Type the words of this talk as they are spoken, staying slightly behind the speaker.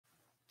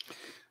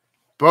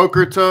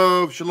Boker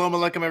Tov, Shalom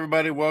Aleichem,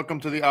 everybody. Welcome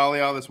to the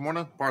Aliyah this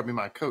morning. Pardon me,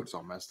 my coat's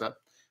all messed up.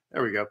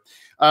 There we go.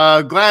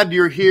 Glad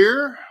you're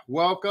here.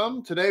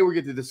 Welcome. Today we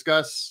get to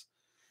discuss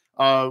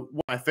one of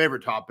my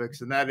favorite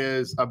topics, and that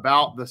is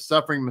about the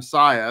suffering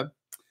Messiah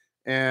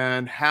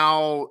and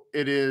how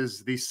it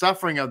is the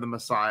suffering of the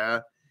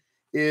Messiah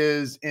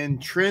is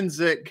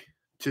intrinsic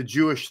to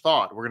Jewish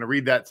thought. We're going to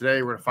read that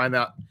today. We're going to find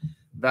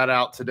that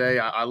out today.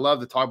 I love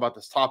to talk about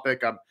this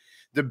topic. I'm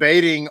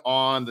debating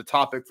on the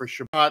topic for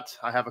Shabbat.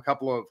 I have a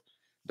couple of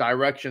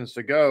directions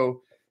to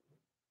go,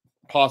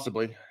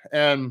 possibly.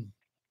 And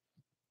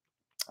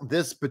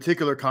this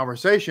particular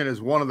conversation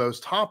is one of those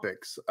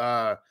topics,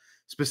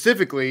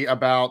 specifically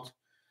about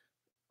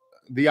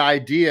the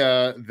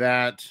idea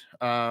that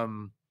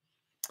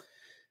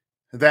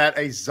that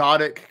a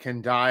tzaddik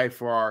can die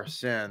for our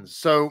sins.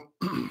 So,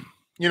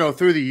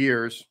 through the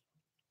years,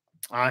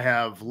 I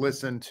have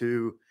listened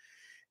to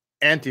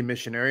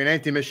anti-missionary. And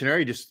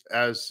anti-missionary, just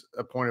as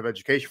a point of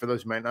education for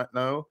those who might not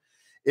know,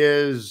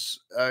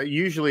 is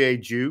usually a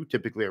Jew,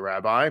 typically a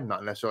rabbi,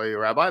 not necessarily a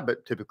rabbi,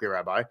 but typically a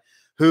rabbi,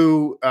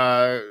 who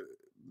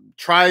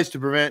tries to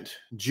prevent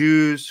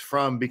Jews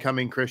from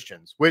becoming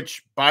Christians,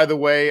 which, by the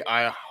way,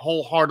 I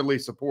wholeheartedly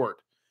support.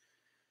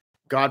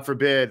 God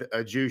forbid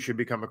a Jew should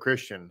become a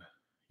Christian.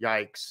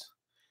 Yikes.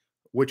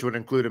 Which would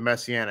include a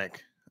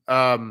Messianic,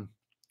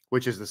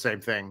 which is the same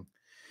thing.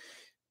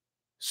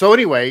 So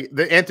anyway,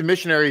 the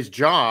anti-missionary's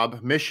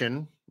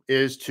mission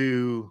is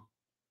to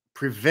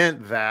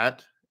prevent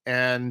that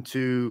and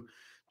to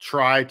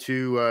try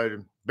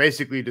to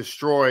basically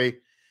destroy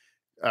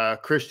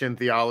Christian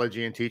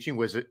theology and teaching,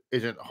 which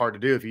isn't hard to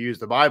do if you use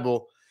the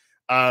Bible,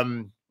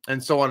 and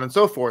so on and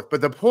so forth. But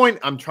the point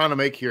I'm trying to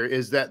make here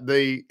is that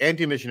the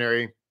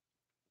anti-missionary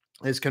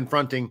is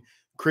confronting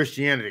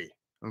Christianity,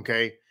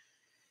 okay?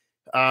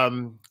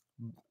 And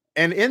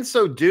in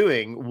so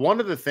doing, one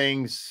of the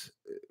things,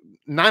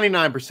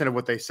 99% of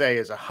what they say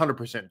is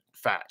 100%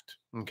 fact,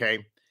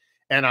 okay?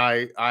 And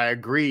I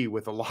agree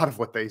with a lot of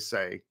what they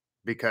say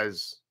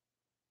because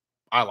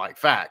I like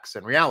facts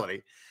and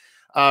reality.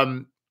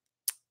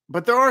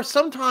 But there are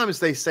sometimes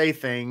they say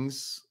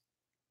things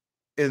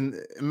in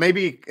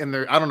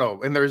their, I don't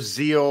know, in their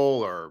zeal,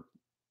 or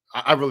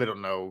I really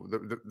don't know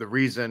the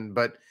reason,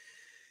 but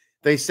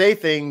they say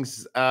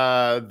things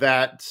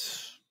that,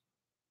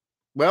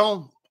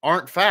 well,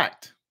 aren't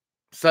fact,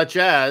 such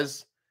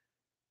as,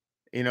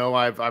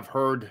 I've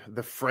heard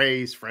the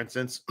phrase, for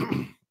instance,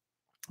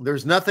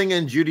 there's nothing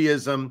in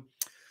Judaism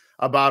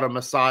about a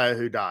Messiah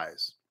who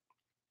dies.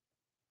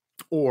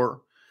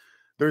 Or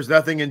there's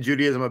nothing in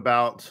Judaism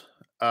about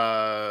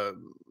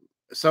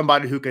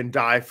somebody who can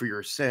die for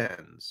your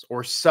sins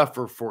or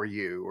suffer for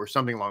you or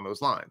something along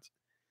those lines.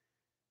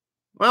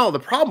 Well, the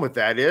problem with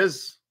that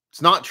is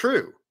it's not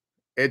true.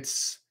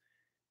 It's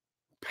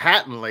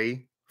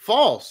patently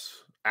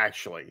false,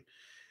 actually.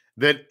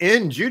 That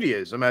in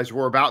Judaism, as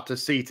we're about to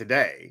see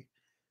today,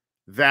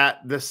 that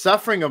the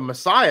suffering of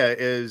Messiah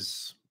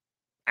is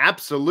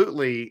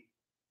absolutely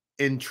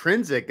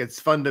intrinsic. It's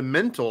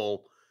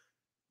fundamental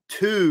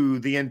to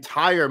the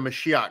entire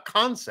Mashiach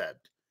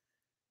concept.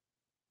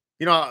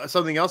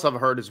 Something else I've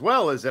heard as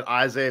well is that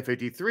Isaiah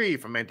 53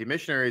 from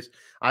anti-missionaries,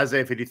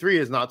 Isaiah 53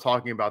 is not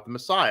talking about the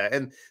Messiah.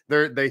 And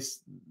they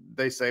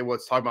say, well,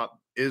 it's talking about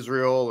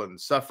Israel and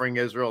suffering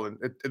Israel. And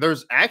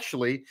there's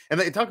actually, and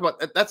they talk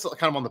about, that's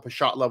kind of on the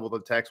Peshat level of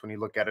the text when you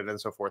look at it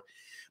and so forth.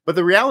 But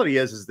the reality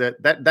is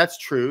that's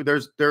true.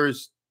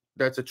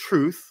 That's a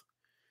truth.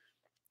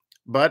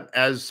 But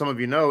as some of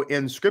you know,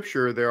 in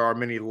Scripture, there are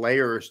many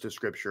layers to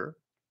Scripture.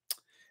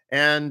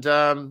 And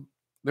the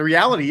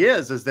reality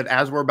is that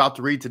as we're about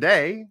to read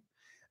today,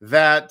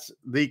 that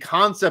the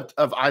concept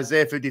of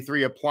Isaiah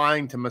 53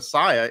 applying to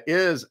Messiah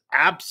is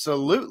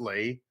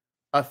absolutely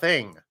a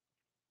thing.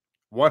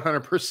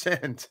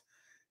 100%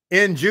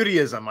 in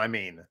Judaism. I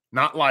mean,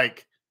 not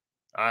like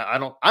I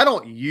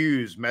don't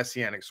use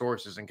messianic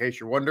sources, in case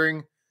you're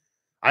wondering.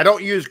 I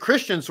don't use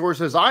Christian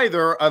sources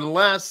either,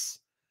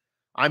 unless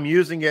I'm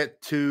using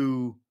it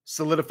to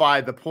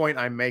solidify the point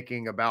I'm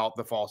making about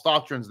the false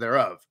doctrines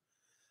thereof.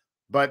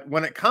 But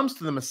when it comes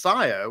to the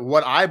Messiah,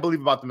 what I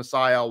believe about the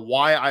Messiah,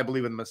 why I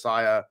believe in the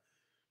Messiah,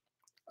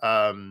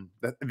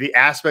 the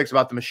aspects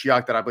about the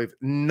Mashiach that I believe,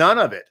 none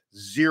of it,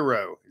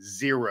 zero,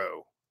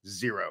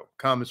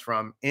 comes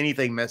from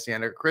anything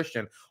Messianic or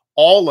Christian.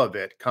 All of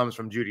it comes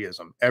from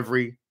Judaism,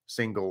 every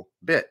single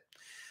bit.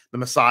 The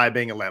Messiah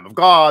being a Lamb of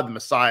God, the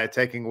Messiah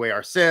taking away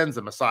our sins,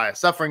 the Messiah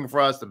suffering for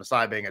us, the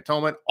Messiah being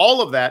atonement,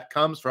 all of that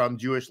comes from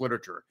Jewish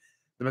literature.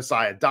 The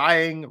Messiah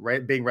dying,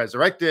 being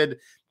resurrected,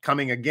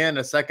 coming again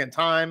a second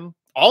time,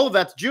 all of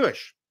that's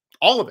Jewish,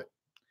 all of it.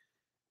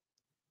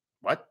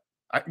 What?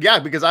 Yeah,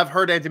 because I've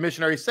heard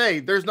anti-missionaries say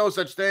there's no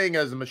such thing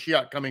as a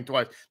Mashiach coming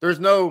twice. There's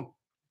no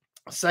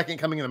second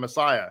coming of the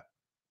Messiah.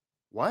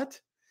 What?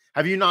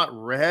 Have you not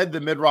read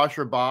the Midrash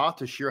Rabbah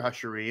to Shir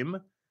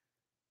HaShirim?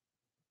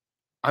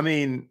 I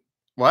mean,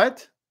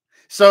 what?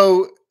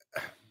 So,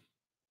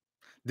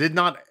 did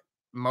not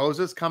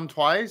Moses come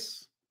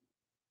twice?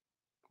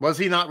 Was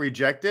he not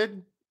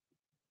rejected?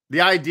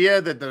 The idea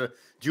that the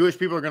Jewish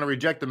people are going to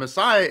reject the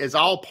Messiah is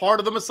all part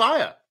of the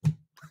Messiah.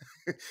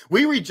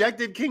 We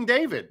rejected King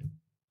David.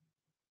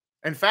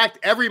 In fact,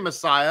 every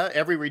Messiah,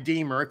 every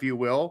Redeemer, if you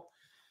will,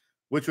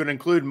 which would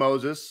include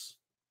Moses,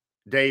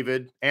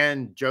 David,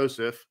 and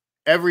Joseph,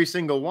 every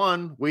single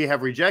one we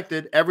have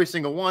rejected, every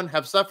single one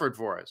have suffered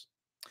for us.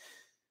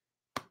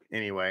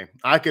 Anyway,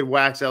 I could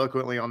wax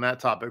eloquently on that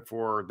topic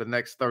for the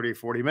next 30,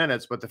 40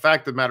 minutes, but the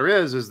fact of the matter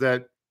is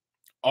that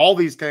all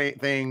these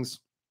things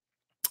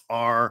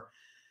are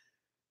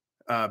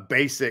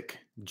basic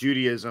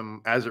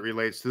Judaism as it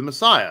relates to the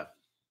Messiah.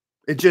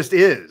 It just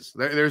is.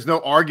 There's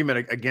no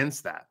argument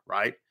against that,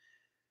 right?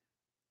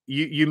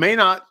 You may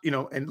not,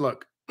 and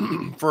look,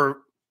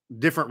 for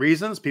different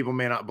reasons, people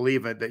may not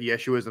believe that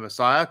Yeshua is the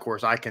Messiah. Of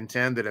course, I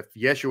contend that if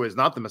Yeshua is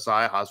not the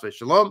Messiah, Haz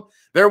v'shalom,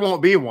 there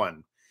won't be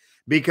one,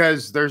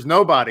 because there's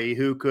nobody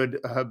who could,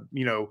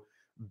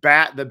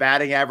 bat the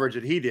batting average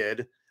that he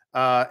did,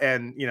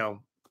 and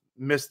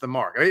miss the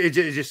mark. It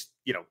just,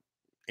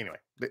 anyway,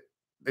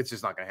 it's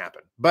just not going to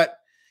happen. But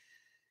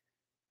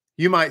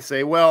you might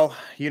say, well,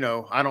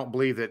 I don't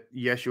believe that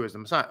Yeshua is the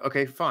Messiah.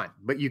 Okay, fine.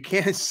 But you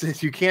can't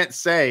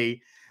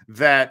say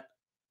that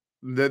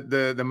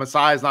the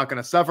Messiah is not going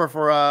to suffer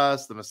for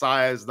us. The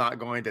Messiah is not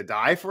going to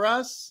die for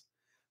us.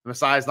 The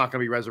Messiah is not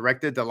going to be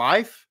resurrected to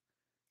life.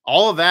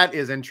 All of that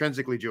is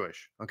intrinsically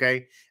Jewish.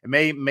 Okay. It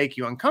may make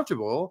you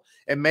uncomfortable.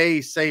 It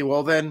may say,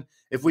 well, then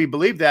if we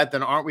believe that,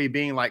 then aren't we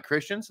being like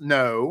Christians?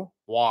 No.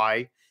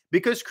 Why?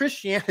 Because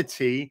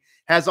Christianity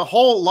has a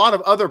whole lot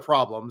of other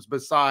problems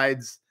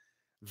besides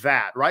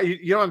that, right?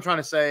 You know what I'm trying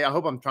to say? I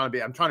hope I'm trying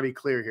to be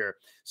clear here.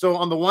 So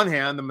on the one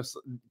hand,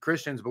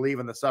 Christians believe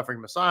in the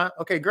suffering Messiah.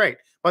 Okay, great.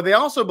 But they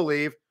also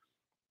believe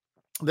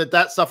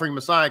that suffering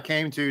Messiah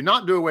came to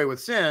not do away with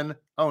sin.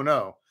 Oh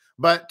no,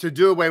 but to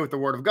do away with the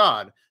word of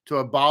God, to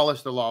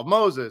abolish the law of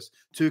Moses,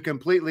 to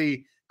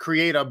completely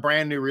create a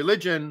brand new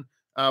religion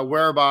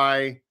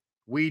whereby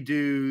we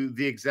do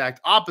the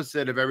exact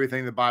opposite of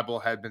everything the Bible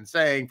had been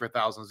saying for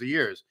thousands of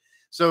years.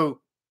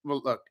 So,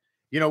 well, look,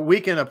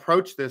 we can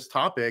approach this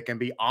topic and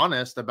be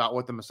honest about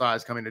what the Messiah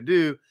is coming to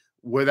do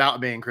without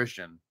being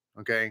Christian.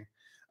 Okay.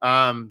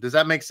 Does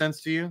that make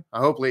sense to you?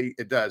 Hopefully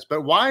it does.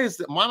 But why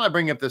am I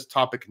bringing up this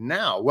topic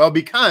now? Well,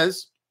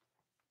 because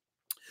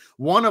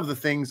one of the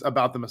things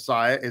about the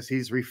Messiah is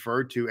he's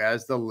referred to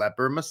as the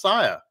leper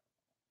Messiah.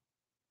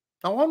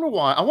 I wonder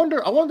why. I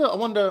wonder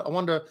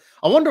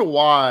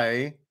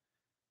why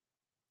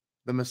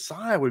the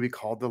Messiah would be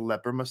called the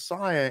leper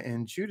Messiah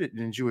in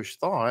Jewish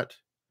thought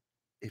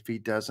if he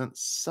doesn't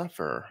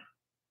suffer.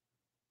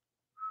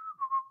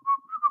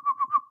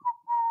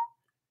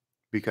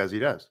 Because he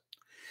does.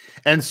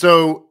 And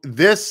so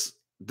this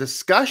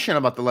discussion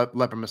about the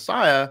leper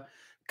Messiah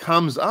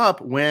comes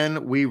up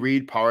when we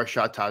read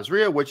Parashat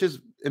Tazria, which is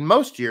in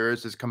most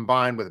years is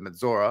combined with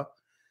Mitzorah.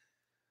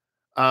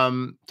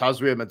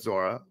 Tazria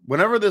Mitzorah.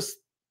 Whenever this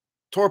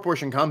Torah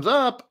portion comes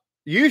up,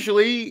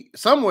 usually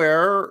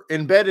somewhere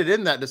embedded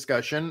in that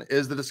discussion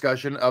is the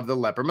discussion of the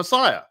leper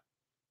Messiah,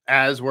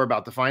 as we're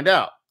about to find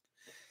out.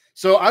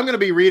 So I'm going to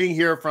be reading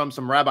here from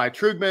some Rabbi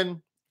Trugman.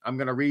 I'm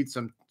going to read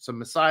some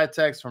Messiah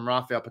texts from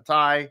Raphael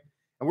Patai,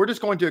 and we're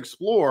just going to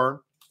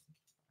explore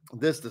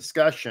this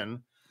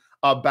discussion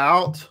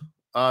about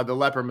the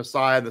leper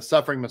Messiah, the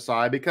suffering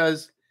Messiah,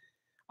 because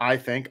I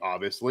think,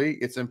 obviously,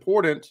 it's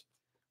important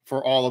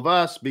for all of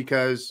us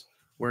because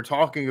we're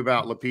talking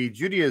about Lapid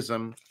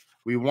Judaism.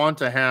 We want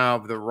to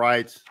have the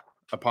right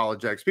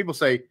apologetics. People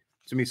say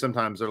to me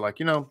sometimes, they're like,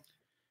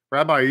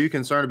 Rabbi, are you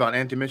concerned about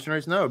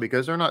anti-missionaries? No,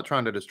 because they're not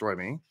trying to destroy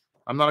me.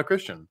 I'm not a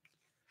Christian.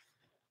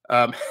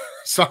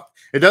 So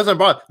it doesn't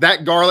bother.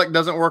 That garlic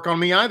doesn't work on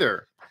me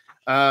either.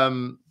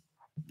 I'm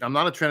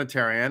not a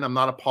Trinitarian. I'm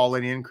not a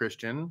Paulinian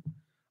Christian.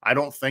 I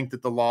don't think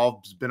that the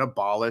law has been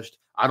abolished.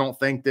 I don't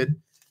think that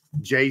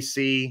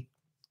JC,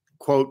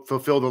 quote,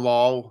 fulfill the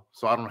law,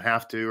 so I don't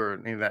have to, or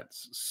any of that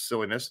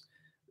silliness.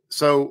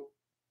 So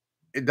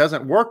it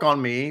doesn't work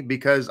on me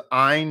because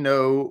I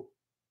know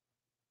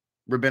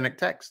rabbinic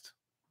text.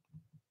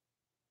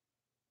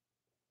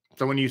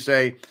 So when you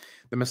say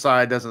the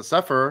Messiah doesn't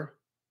suffer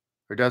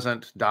or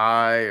doesn't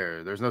die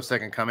or there's no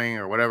second coming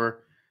or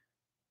whatever,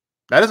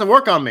 that doesn't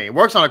work on me. It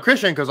works on a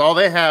Christian because all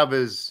they have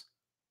is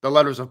the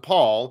letters of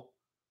Paul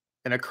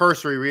and a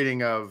cursory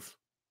reading of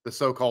the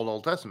so-called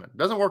Old Testament. It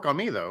doesn't work on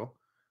me, though,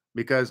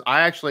 because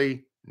I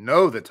actually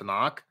know the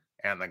Tanakh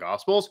and the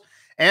Gospels,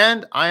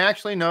 and I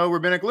actually know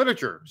rabbinic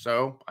literature.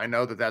 So I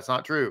know that that's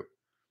not true.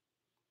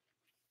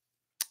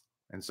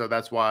 And so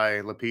that's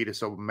why Lapid is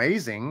so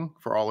amazing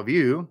for all of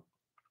you,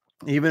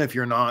 even if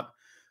you're not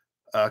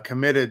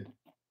committed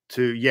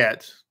to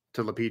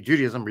Lapid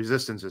Judaism.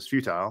 Resistance is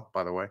futile,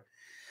 by the way.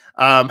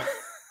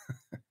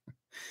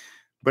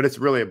 But it's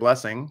really a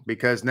blessing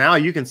because now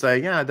you can say,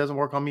 yeah, it doesn't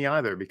work on me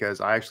either because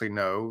I actually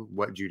know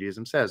what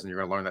Judaism says, and you're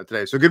going to learn that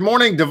today. So good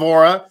morning,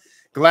 Devorah.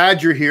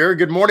 Glad you're here.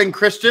 Good morning,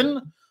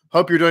 Christian.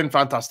 Hope you're doing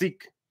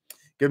fantastic.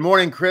 Good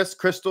morning,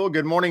 Crystal.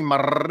 Good morning,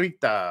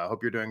 Marita.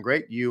 Hope you're doing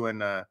great. You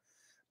and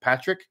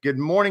Patrick. Good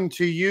morning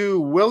to you,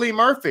 Willie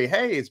Murphy.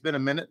 Hey, it's been a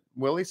minute,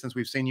 Willie, since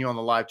we've seen you on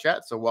the live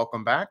chat, so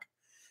welcome back.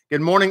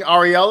 Good morning,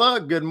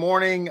 Ariella. Good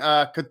morning,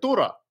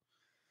 Katura.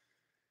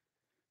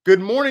 Good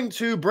morning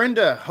to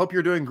Brenda. Hope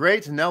you're doing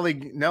great.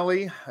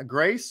 Nellie,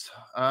 Grace,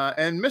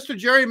 and Mr.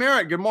 Jerry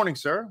Merritt. Good morning,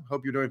 sir.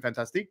 Hope you're doing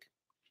fantastic.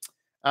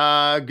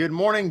 Good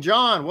morning,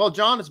 John. Well,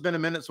 John, it's been a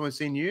minute since we've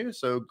seen you,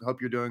 so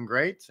hope you're doing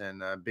great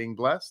and being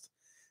blessed.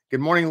 Good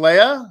morning,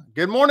 Leah.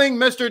 Good morning,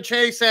 Mr.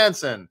 Chase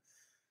Hansen.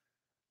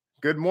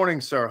 Good morning,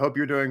 sir. Hope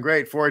you're doing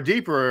great. For a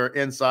deeper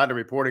insight and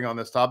reporting on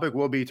this topic,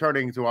 we'll be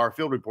turning to our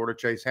field reporter,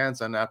 Chase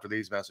Hansen, after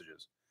these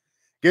messages.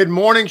 Good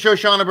morning,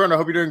 Shoshana Brenda.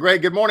 Hope you're doing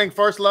great. Good morning,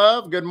 First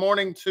Love. Good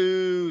morning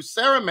to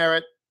Sarah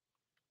Merritt.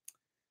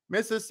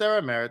 Mrs.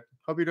 Sarah Merritt.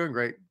 Hope you're doing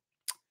great.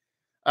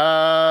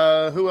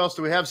 Who else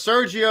do we have?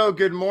 Sergio,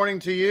 good morning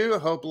to you.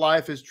 Hope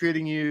life is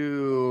treating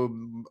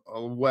you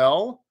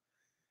well.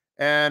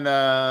 And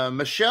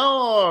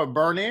Michelle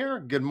Bernier,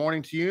 good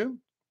morning to you.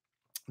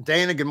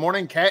 Dana, good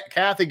morning.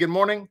 Kathy, good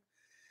morning.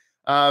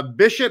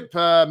 Bishop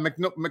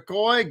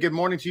McCoy, good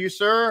morning to you,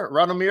 sir.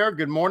 Radomir,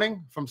 good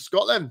morning from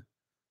Scotland.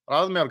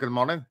 Radomir, good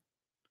morning.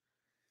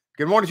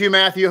 Good morning to you,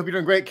 Matthew. Hope you're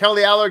doing great.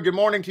 Kelly Allard, good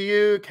morning to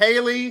you.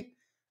 Kaylee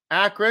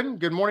Akron,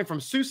 good morning from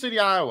Sioux City,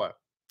 Iowa.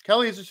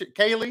 Kelly, is it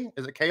Kaylee?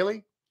 Is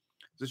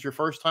this your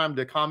first time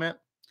to comment?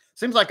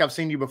 Seems like I've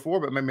seen you before,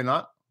 but maybe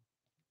not.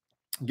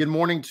 Good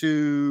morning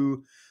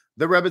to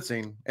the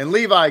Rebbitzin. And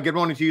Levi, good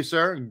morning to you,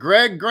 sir.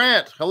 Greg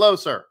Grant, hello,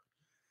 sir.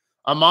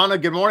 Amana,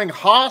 good morning.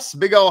 Haas,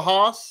 big old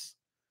Haas.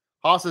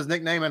 Haas's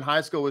nickname in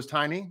high school was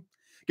Tiny.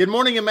 Good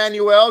morning,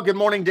 Emmanuel. Good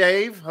morning,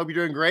 Dave. Hope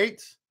you're doing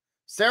great.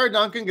 Sarah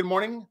Duncan, good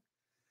morning.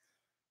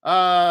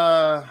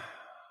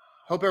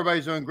 Hope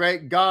everybody's doing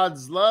great.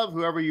 God's love,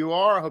 whoever you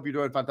are. I hope you're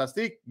doing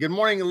fantastic. Good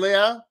morning,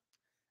 Leah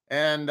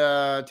and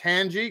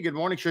Tangi. Good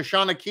morning,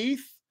 Shoshana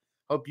Keith.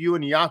 Hope you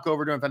and Yaakov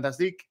are doing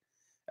fantastic.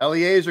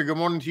 Eliezer, good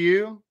morning to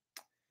you.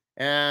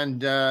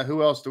 And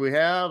who else do we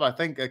have? I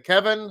think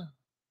Kevin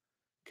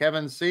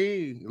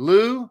C.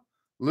 Lou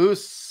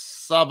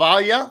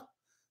Savalia.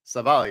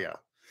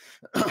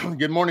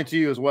 Good morning to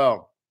you as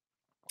well.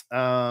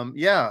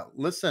 Yeah,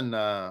 listen,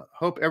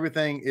 hope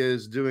everything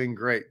is doing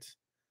great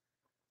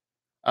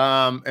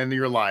in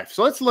your life.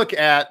 So let's look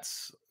at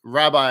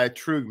Rabbi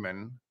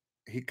Trugman,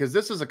 because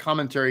this is a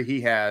commentary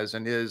he has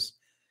in his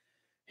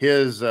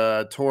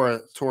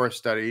Torah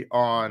study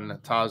on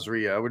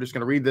Tazria. We're just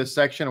going to read this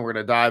section and we're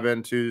going to dive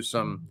into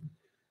some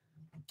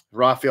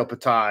Raphael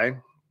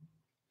Patai.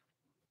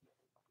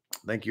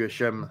 Thank you,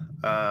 Hashem.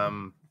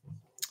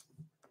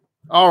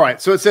 All right.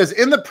 So it says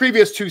in the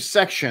previous two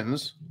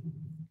sections,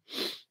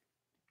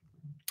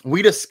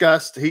 we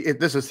discussed,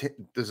 this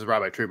is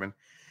Rabbi Trugman.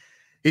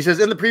 He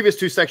says, in the previous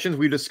two sections,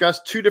 we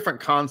discussed two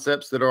different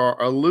concepts that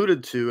are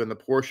alluded to in the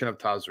portion of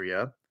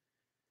Tazria: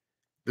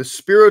 the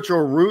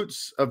spiritual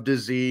roots of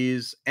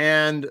disease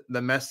and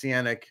the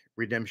messianic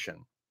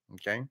redemption.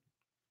 Okay.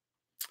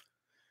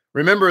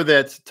 Remember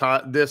that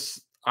this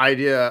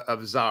idea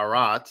of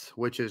zarat,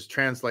 which is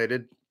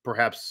translated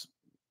perhaps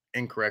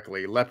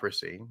incorrectly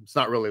leprosy. It's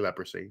not really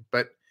leprosy,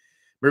 but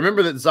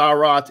remember that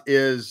zarat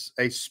is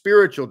a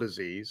spiritual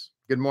disease.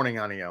 Good morning,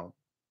 Aniel,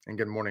 and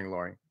good morning,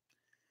 Lori.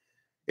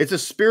 It's a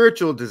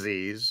spiritual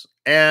disease,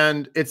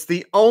 and it's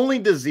the only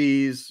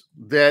disease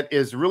that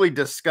is really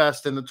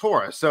discussed in the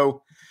Torah.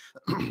 So,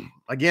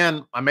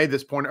 again, I made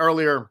this point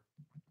earlier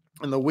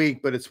in the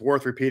week, but it's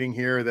worth repeating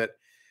here that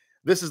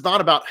this is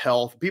not about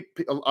health.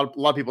 A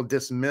lot of people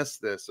dismiss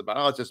this about,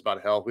 oh, it's just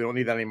about health. We don't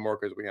need that anymore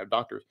because we have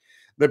doctors.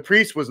 The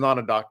priest was not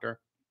a doctor,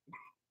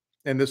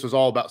 and this was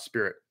all about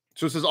spirit.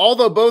 So it says,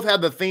 although both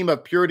have the theme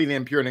of purity and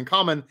impurity in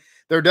common,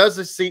 there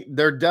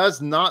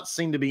does not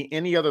seem to be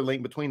any other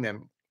link between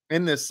them.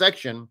 In this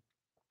section,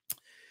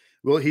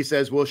 well, he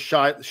says, we'll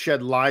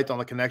shed light on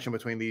the connection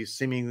between these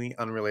seemingly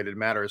unrelated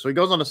matters. So he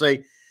goes on to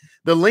say,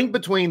 the link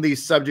between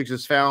these subjects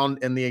is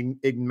found in the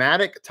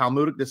enigmatic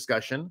Talmudic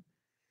discussion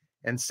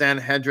in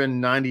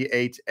Sanhedrin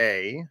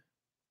 98a.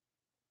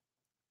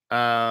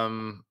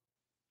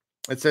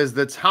 It says,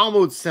 the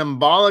Talmud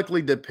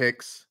symbolically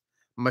depicts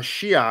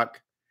Mashiach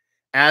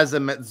as a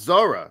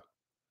Metzora,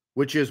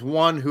 which is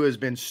one who has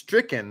been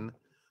stricken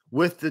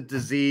with the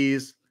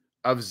disease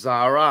of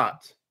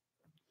Zarat,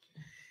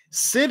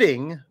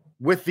 sitting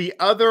with the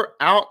other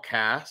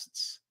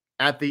outcasts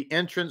at the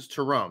entrance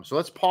to Rome. So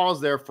let's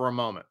pause there for a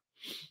moment.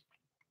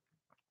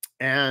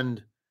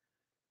 And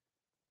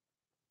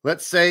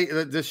let's say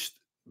that this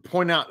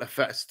point out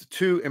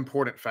two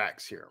important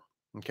facts here.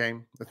 Okay.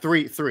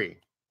 Three.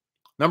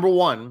 Number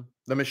one,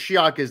 the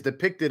Mashiach is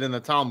depicted in the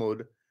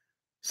Talmud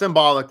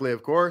symbolically,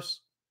 of course,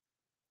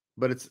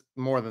 but it's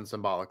more than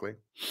symbolically.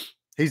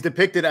 He's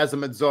depicted as a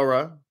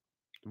Metzora,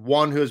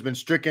 one who has been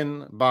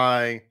stricken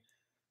by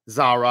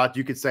Zarat.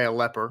 You could say a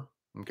leper.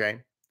 Okay.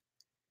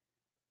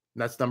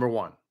 That's number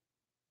one.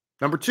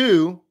 Number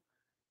two,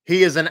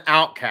 he is an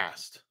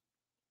outcast.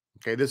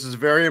 Okay. This is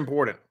very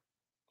important.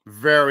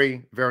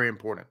 Very, very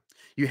important.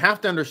 You have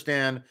to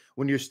understand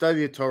when you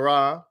study the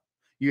Torah,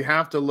 you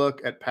have to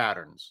look at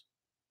patterns.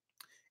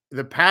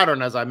 The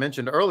pattern, as I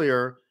mentioned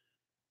earlier,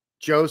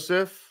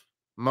 Joseph,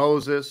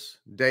 Moses,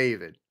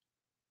 David.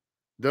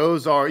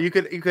 Those are, you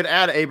could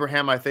add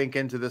Abraham, I think,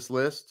 into this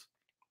list.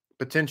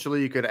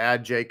 Potentially you could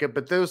add Jacob,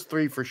 but those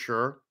three for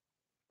sure.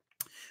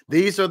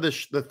 These are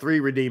the three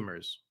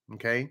redeemers,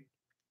 okay?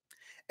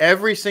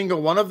 Every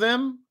single one of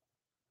them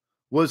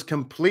was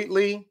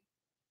completely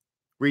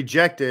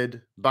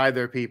rejected by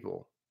their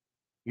people.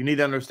 You need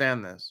to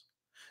understand this.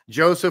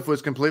 Joseph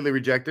was completely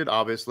rejected,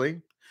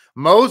 obviously.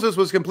 Moses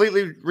was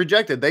completely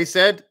rejected. They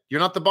said, "You're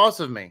not the boss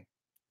of me.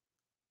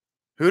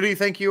 Who do you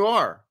think you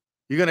are?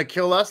 You're going to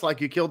kill us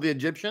like you killed the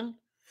Egyptian?"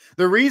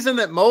 The reason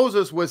that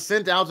Moses was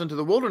sent out into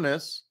the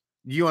wilderness,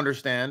 you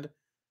understand,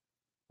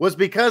 was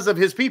because of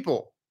his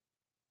people.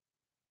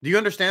 Do you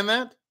understand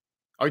that?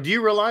 Or do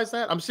you realize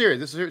that? I'm serious.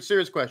 This is a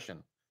serious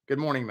question. Good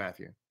morning,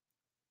 Matthew.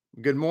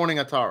 Good morning,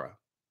 Atara.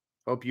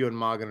 Hope you and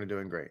Magan are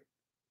doing great.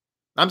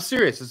 I'm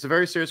serious. It's a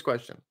very serious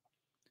question.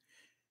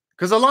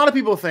 Because a lot of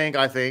people think,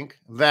 I think,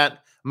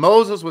 that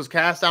Moses was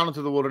cast out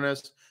into the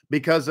wilderness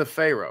because of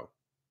Pharaoh.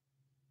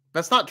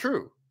 That's not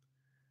true.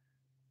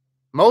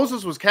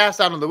 Moses was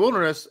cast out in the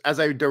wilderness as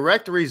a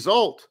direct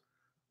result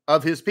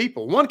of his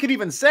people. One could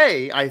even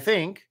say, I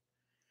think,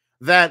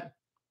 that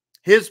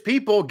his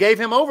people gave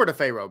him over to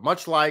Pharaoh,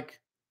 much like,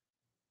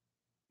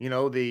 you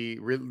know, the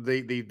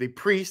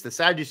priests, the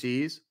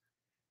Sadducees,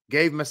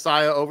 gave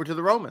Messiah over to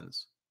the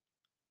Romans.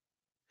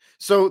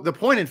 So the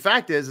point, in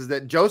fact, is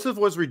that Joseph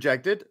was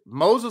rejected,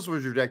 Moses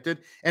was rejected,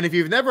 and if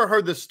you've never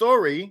heard the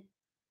story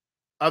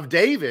of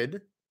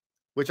David,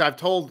 which I've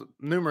told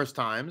numerous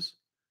times,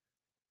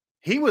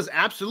 he was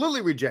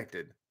absolutely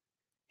rejected.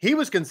 He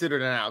was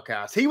considered an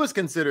outcast. He was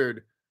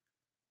considered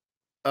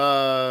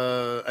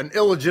an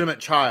illegitimate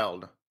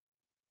child.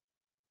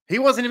 He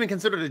wasn't even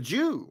considered a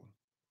Jew.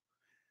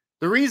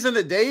 The reason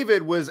that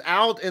David was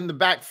out in the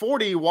back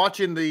 40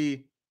 watching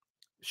the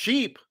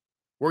sheep,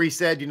 where he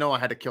said, you know, I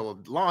had to kill a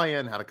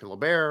lion, how to kill a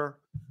bear.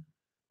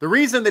 The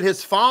reason that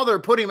his father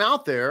put him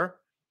out there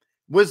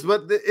was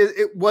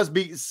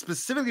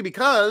specifically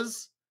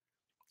because,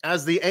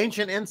 as the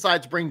ancient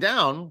insights bring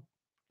down,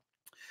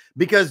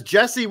 because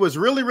Jesse was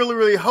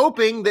really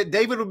hoping that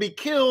David would be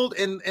killed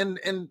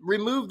and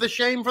remove the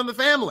shame from the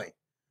family,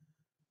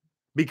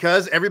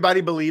 because everybody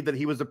believed that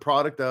he was the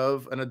product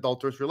of an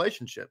adulterous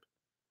relationship.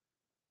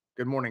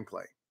 Good morning,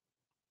 Clay.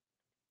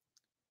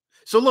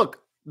 So look,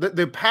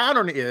 the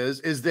pattern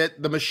is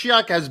that the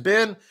Mashiach has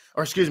been,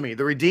 or excuse me,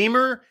 the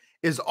Redeemer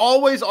is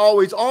always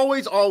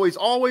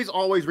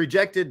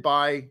rejected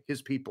by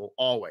his people,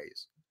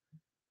 always.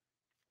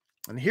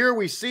 And here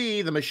we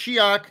see the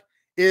Mashiach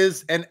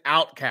is an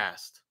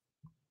outcast.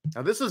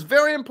 Now, this is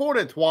very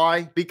important.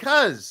 Why?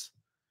 Because,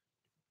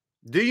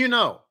 do you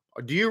know,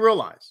 or do you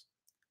realize,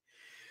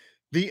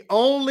 the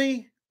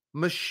only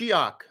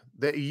Mashiach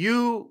that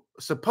you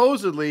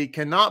supposedly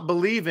cannot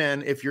believe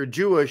in if you're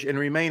Jewish and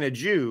remain a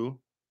Jew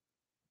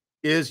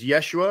is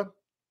Yeshua?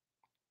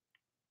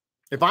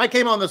 If I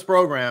came on this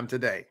program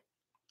today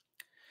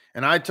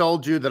and I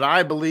told you that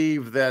I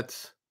believe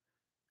that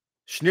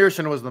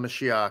Schneerson was the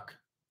Mashiach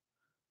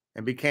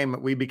and we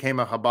became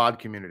a Chabad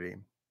community.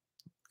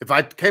 If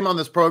I came on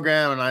this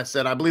program and I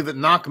said, I believe that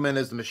Nachman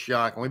is the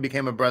Mashiach and we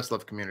became a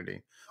Breslov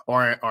community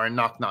or a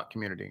Knock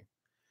community.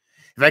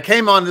 If I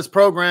came on this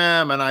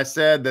program and I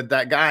said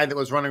that guy that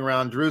was running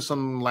around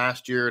Jerusalem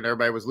last year and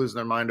everybody was losing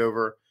their mind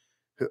over,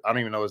 I don't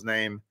even know his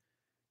name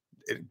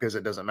because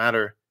it doesn't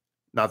matter.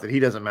 Not that he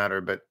doesn't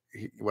matter, but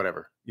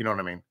whatever. You know what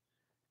I mean?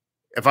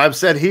 If I've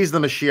said he's the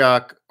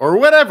Mashiach or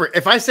whatever,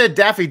 if I said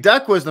Daffy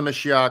Duck was the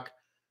Mashiach,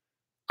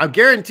 I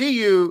guarantee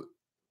you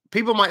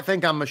people might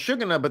think I'm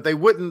Meshugana, but they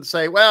wouldn't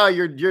say, well,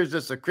 you're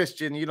just a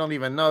Christian. You don't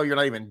even know. You're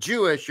not even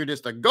Jewish. You're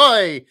just a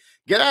goy.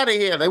 Get out of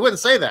here. They wouldn't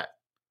say that.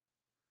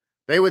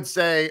 They would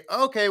say,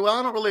 okay, well,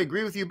 I don't really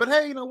agree with you, but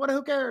hey, you know what?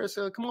 Who cares?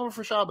 Come over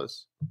for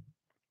Shabbos.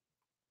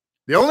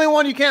 The only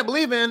one you can't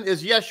believe in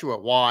is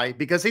Yeshua. Why?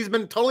 Because he's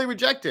been totally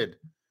rejected,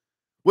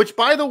 which,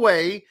 by the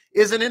way,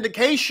 is an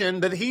indication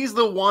that he's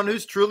the one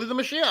who's truly the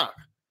Mashiach,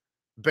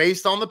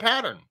 based on the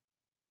pattern.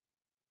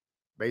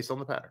 Based on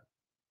the pattern.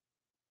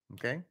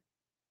 Okay?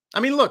 I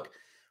mean, look,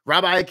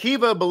 Rabbi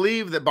Akiva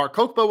believed that Bar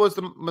Kokhba was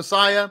the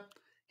Messiah.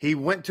 He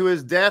went to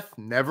his death,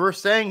 never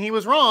saying he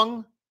was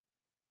wrong.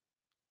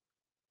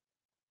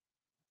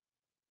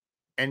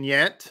 And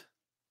yet,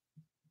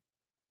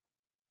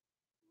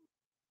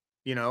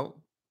 you know,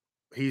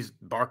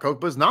 Bar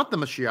Kokhba's not the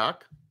Mashiach.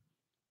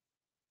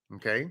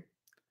 Okay?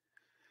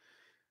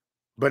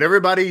 But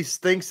everybody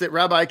thinks that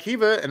Rabbi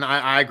Akiva, and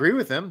I agree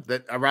with him,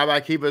 that Rabbi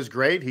Akiva is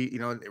great.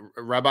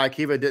 Rabbi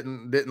Akiva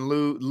didn't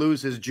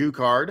lose his Jew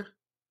card,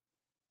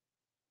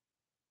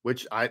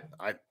 which I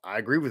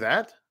agree with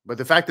that. But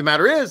the fact of the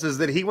matter is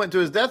that he went to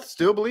his death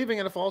still believing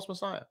in a false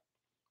Messiah.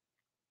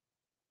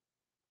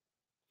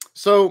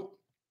 So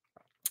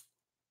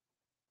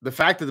the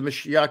fact that the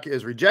Mashiach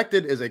is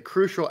rejected is a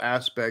crucial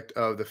aspect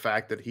of the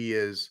fact that he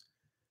is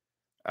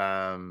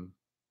the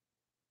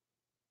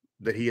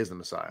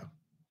Messiah.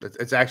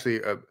 It's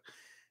actually a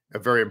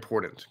very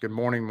important. Good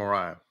morning,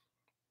 Moriah.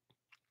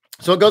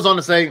 So it goes on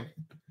to say,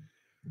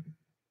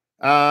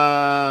 He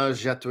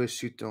is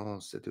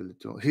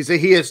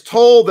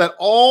told that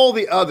all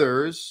the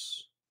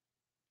others.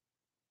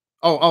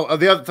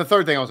 The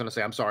third thing I was going to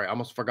say. I'm sorry, I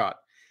almost forgot.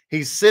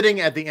 He's sitting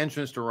at the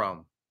entrance to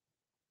Rome.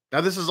 Now,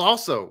 this is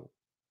also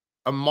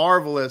a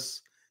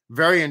marvelous,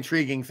 very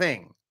intriguing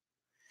thing.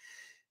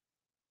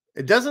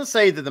 It doesn't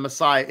say that the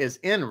Messiah is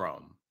in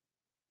Rome.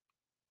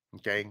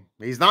 Okay,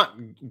 he's not,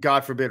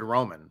 God forbid,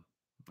 Roman.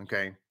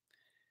 Okay,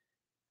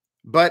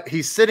 but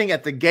he's sitting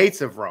at the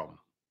gates of Rome.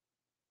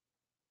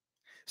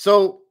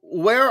 So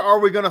where are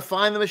we going to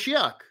find the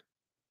Mashiach?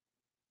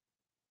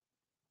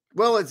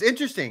 Well, it's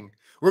interesting.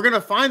 We're going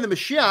to find the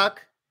Mashiach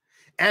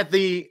at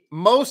the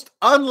most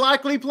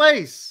unlikely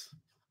place,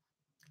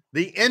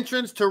 the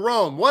entrance to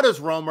Rome. What does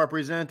Rome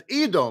represent?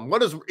 Edom.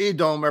 What does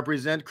Edom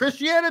represent?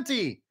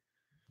 Christianity.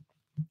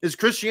 Is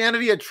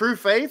Christianity a true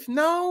faith?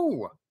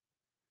 No.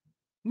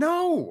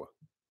 No.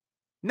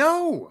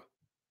 No.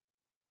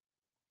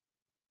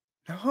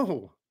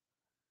 No.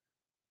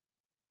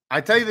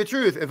 I tell you the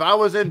truth, if I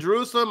was in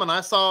Jerusalem and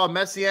I saw a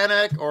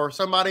Messianic or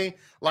somebody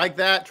like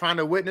that trying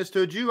to witness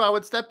to a Jew, I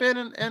would step in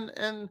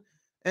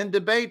and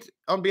debate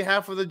on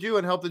behalf of the Jew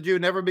and help the Jew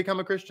never become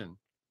a Christian.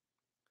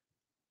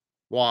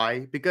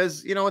 Why?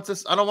 Because, you know,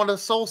 I don't want a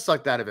soul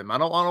sucked out of him. I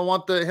don't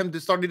want him to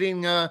start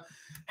eating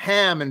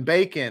ham and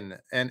bacon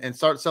and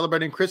start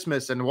celebrating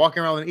Christmas and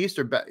walking around with an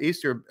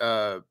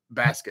Easter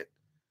basket.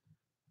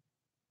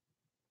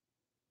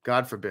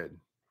 God forbid.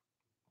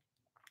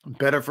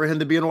 Better for him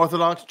to be an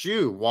Orthodox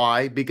Jew.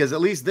 Why? Because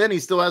at least then he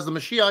still has the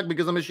Mashiach,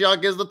 because the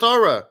Mashiach is the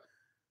Torah.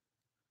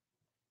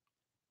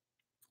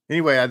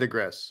 Anyway, I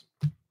digress.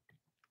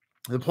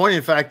 The point,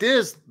 in fact,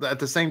 is that at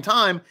the same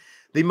time,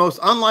 the most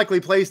unlikely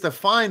place to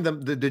find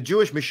the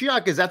Jewish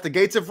Mashiach is at the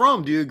gates of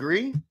Rome. Do you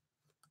agree?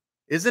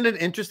 Isn't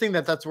it interesting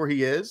that that's where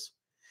he is?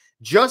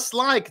 Just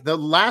like the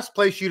last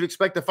place you'd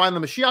expect to find the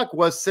Mashiach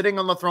was sitting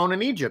on the throne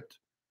in Egypt.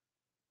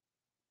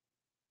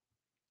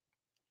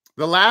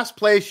 The last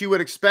place you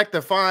would expect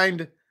to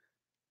find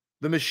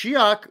the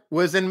Mashiach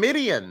was in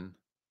Midian,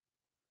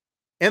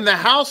 in the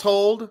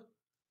household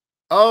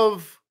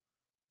of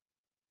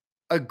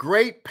a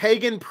great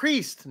pagan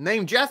priest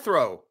named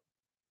Jethro.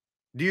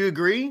 Do you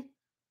agree?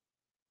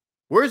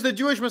 Where's the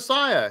Jewish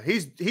Messiah?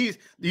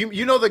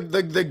 You know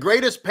the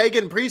greatest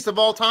pagan priest of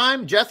all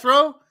time,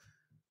 Jethro?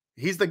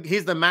 He's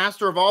the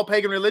master of all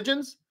pagan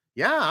religions?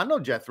 Yeah, I know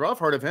Jethro. I've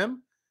heard of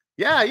him.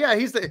 Yeah,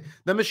 he's the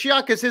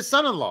Mashiach is his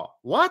son-in-law.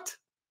 What?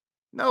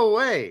 No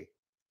way.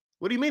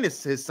 What do you mean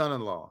it's his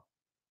son-in-law? What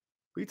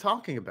are you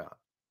talking about?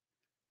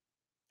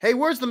 Hey,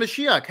 where's the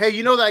Mashiach? Hey,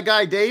 you know that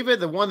guy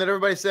David, the one that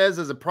everybody says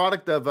is a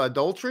product of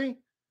adultery?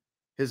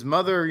 His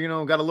mother, you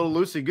know, got a little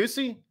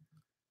loosey-goosey.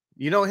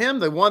 You know him,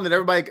 the one that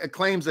everybody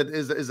claims that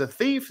is a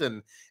thief,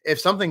 and if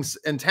something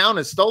in town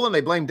is stolen, they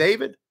blame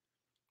David.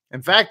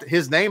 In fact,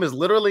 his name is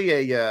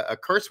literally a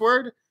curse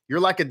word. You're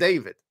like a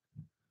David.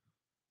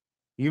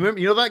 You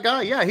remember, you know that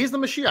guy? Yeah, he's the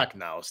Mashiach.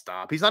 No,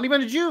 stop. He's not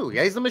even a Jew.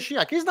 Yeah, he's the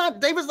Mashiach.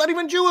 David's not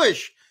even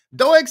Jewish.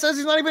 Doeg says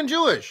he's not even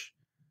Jewish.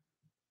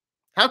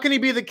 How can he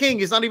be the king?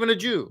 He's not even a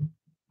Jew.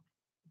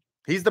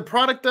 He's the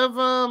product of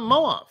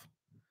Moab.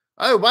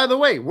 Oh, by the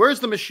way, where's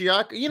the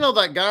Mashiach? You know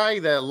that guy,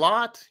 that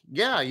Lot?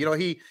 Yeah, you know,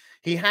 he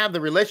had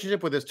the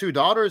relationship with his two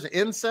daughters,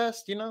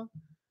 incest, you know?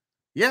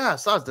 Yeah,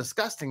 so it's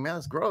disgusting, man.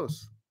 It's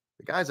gross.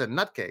 The guy's a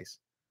nutcase.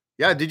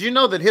 Yeah, did you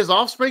know that his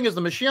offspring is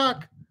the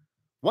Mashiach?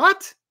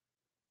 What?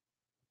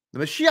 The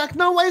Mashiach?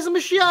 No way he's a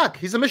Mashiach.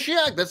 He's a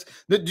Mashiach.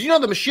 Do you know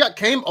the Mashiach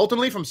came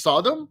ultimately from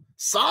Sodom?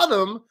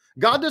 Sodom?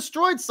 God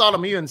destroyed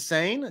Sodom. Are you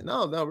insane?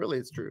 No, really,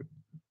 it's true.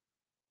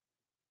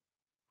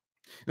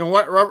 You know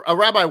what? A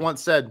rabbi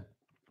once said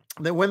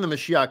that when the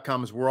Mashiach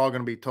comes, we're all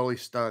going to be totally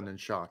stunned and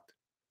shocked.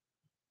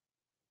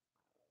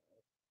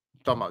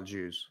 I'm talking about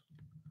Jews.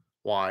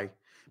 Why?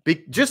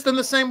 Just in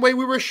the same way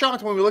we were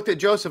shocked when we looked at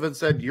Joseph and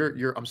said,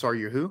 I'm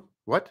sorry, you're who?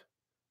 What?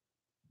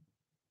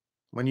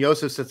 When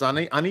Yosef says,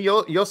 Ani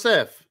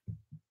Yosef.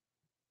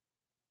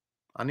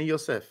 Ani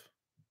Yosef.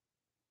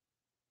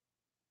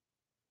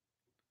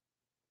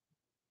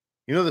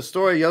 You know the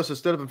story, Yosef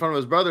stood up in front of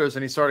his brothers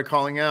and he started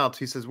calling out.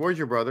 He says, where's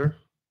your brother?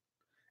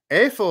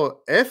 Eifo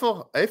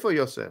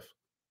Yosef.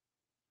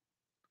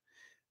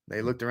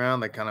 They looked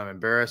around, they kind of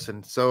embarrassed.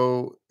 And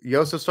so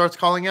Yosef starts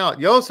calling out,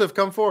 Yosef,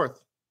 come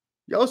forth.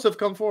 Yosef,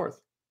 come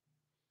forth.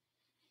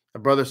 The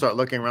brothers start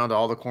looking around to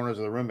all the corners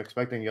of the room,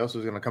 expecting Yosef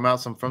was going to come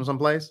out from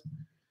someplace.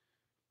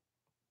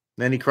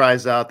 Then he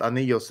cries out,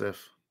 Ani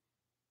Yosef.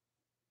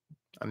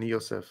 Ani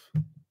Yosef.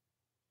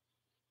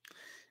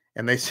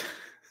 And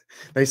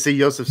they see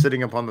Yosef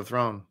sitting upon the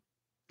throne.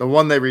 The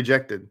one they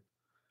rejected.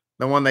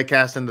 The one they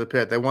cast into the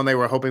pit. The one they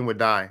were hoping would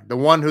die. The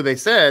one who they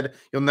said,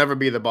 you'll never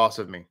be the boss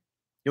of me.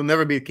 You'll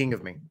never be the king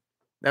of me.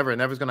 Never. It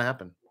never's going to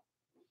happen.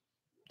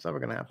 It's never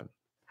going to happen.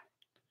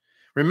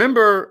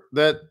 Remember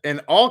that in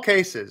all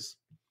cases,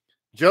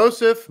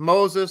 Joseph,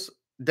 Moses,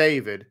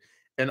 David,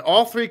 in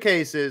all three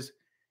cases,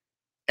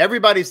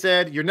 everybody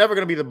said, you're never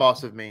going to be the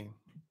boss of me.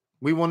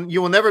 You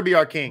will never be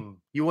our king.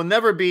 You will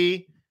never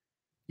be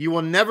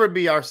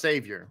our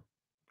savior.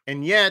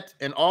 And yet,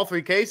 in all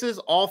three cases,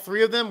 all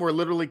three of them were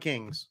literally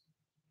kings.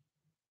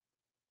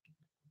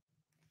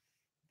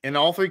 In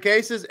all three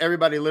cases,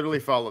 everybody literally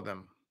followed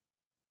them.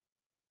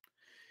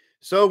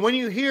 So when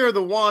you hear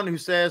the one who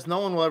says no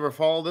one will ever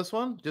follow this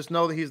one, just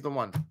know that he's the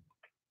one.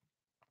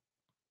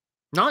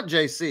 Not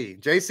JC.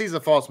 JC's a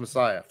false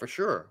messiah for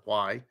sure.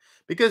 Why?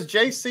 Because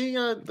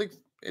JC,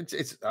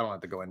 it's. I don't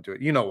have to go into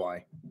it. You know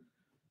why.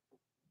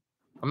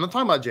 I'm not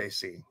talking about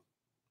JC.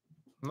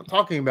 I'm not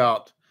talking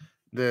about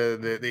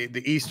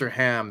the Easter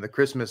ham, the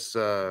Christmas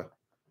usher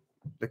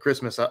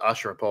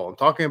pole. I'm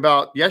talking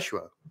about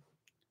Yeshua,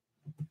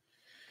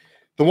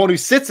 the one who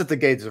sits at the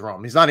gates of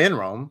Rome. He's not in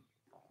Rome.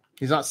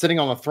 He's not sitting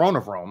on the throne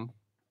of Rome.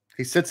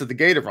 He sits at the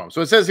gate of Rome.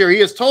 So it says here,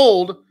 he is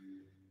told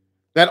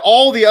that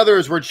all the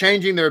others were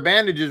changing their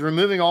bandages,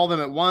 removing all of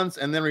them at once,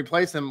 and then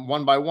replace them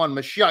one by one.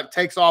 Mashiach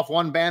takes off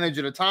one bandage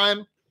at a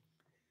time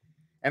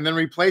and then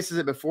replaces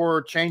it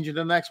before changing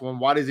the next one.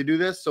 Why does he do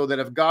this? So that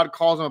if God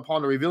calls him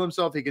upon to reveal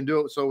himself, he can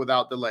do it so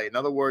without delay. In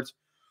other words,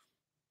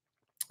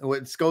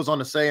 it goes on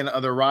to say in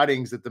other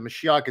writings that the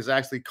Mashiach is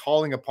actually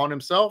calling upon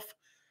himself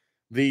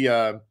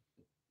the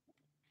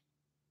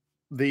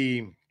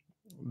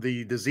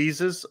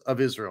diseases of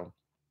Israel,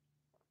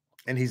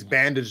 and he's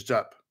bandaged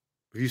up.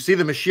 If you see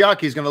the Mashiach,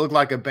 he's going to look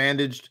like a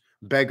bandaged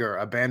beggar,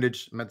 a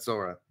bandaged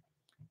Metzora.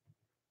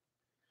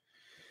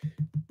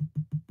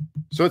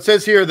 So it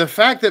says here, the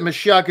fact that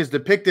Mashiach is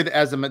depicted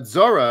as a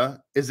Metzora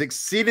is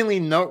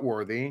exceedingly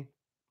noteworthy,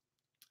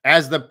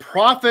 as the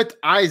prophet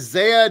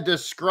Isaiah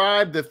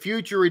described the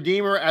future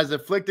Redeemer as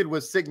afflicted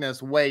with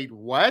sickness. Wait,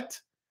 what?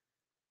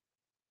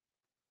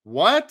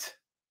 What?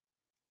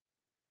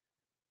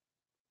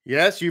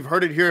 Yes, you've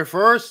heard it here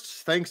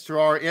first, thanks to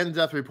our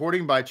in-depth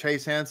reporting by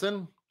Chase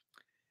Hansen.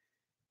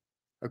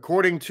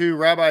 According to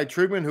Rabbi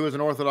Trugman, who is an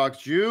Orthodox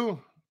Jew,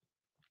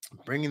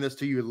 bringing this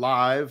to you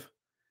live,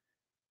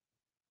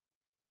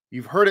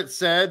 you've heard it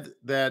said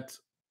that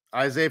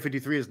Isaiah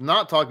 53 is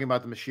not talking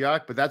about the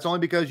Mashiach, but that's only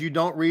because you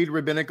don't read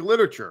rabbinic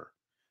literature,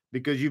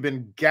 because you've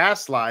been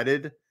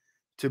gaslighted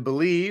to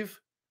believe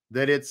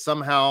that it's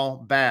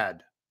somehow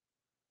bad.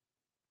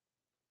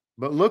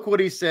 But look what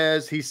he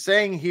says. He's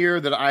saying here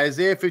that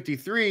Isaiah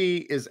 53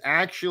 is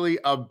actually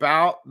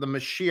about the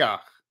Mashiach.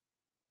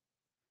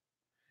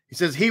 He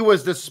says, he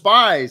was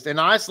despised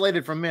and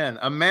isolated from men,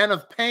 a man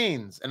of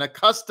pains and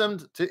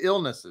accustomed to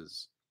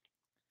illnesses,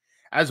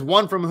 as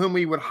one from whom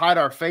we would hide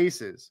our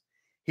faces.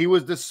 He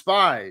was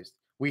despised.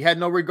 We had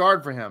no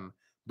regard for him.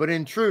 But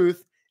in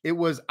truth, it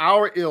was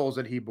our ills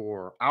that he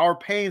bore, our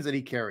pains that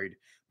he carried.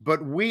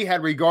 But we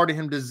had regarded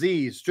him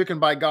diseased, stricken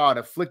by God,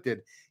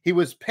 afflicted. He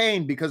was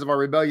pained because of our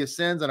rebellious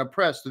sins and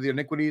oppressed through the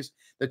iniquities.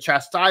 The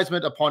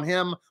chastisement upon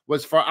him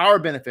was for our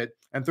benefit,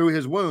 and through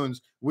his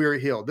wounds we are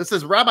healed. This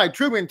is Rabbi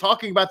Trugman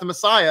talking about the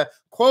Messiah,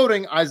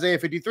 quoting Isaiah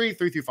 53,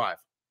 3-5.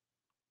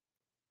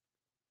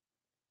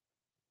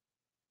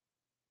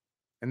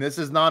 And this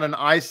is not an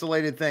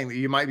isolated thing that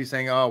you might be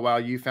saying, oh, wow,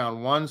 you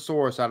found one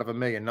source out of a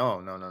million.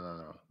 No.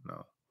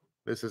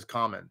 This is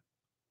common.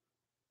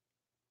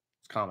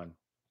 It's common.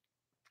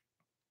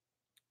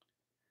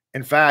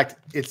 In fact,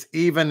 it's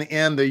even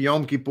in the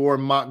Yom Kippur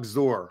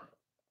Machzor.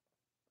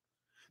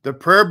 The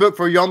prayer book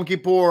for Yom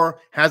Kippur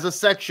has a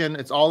section,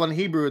 it's all in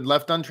Hebrew and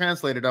left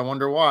untranslated, I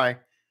wonder why,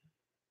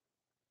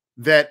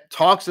 that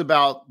talks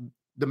about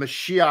the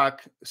Mashiach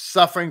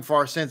suffering for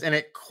our sins, and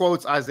it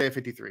quotes Isaiah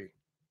 53.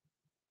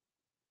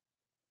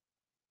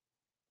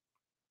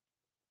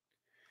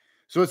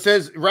 So it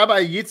says,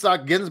 Rabbi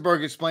Yitzhak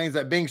Ginsburg explains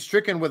that being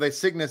stricken with a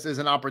sickness is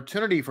an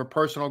opportunity for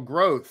personal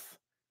growth.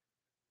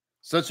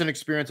 Such an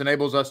experience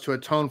enables us to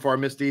atone for our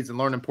misdeeds and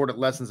learn important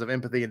lessons of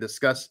empathy, and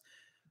discussed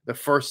in the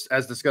first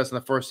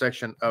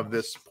section of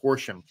this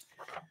portion.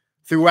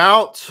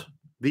 Throughout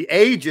the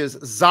ages,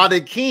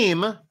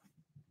 tzaddikim,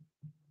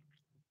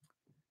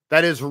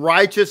 that is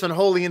righteous and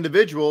holy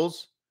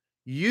individuals,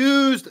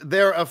 used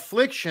their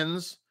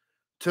afflictions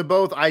to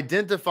both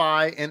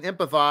identify and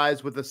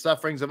empathize with the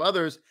sufferings of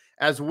others,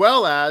 as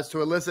well as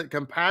to elicit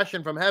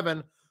compassion from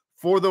heaven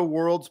for the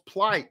world's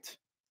plight.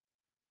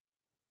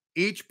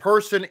 Each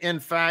person, in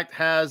fact,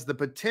 has the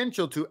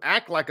potential to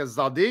act like a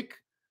tzaddik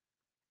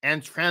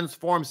and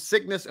transform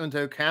sickness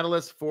into a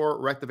catalyst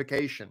for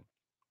rectification.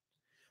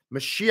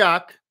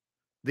 Mashiach,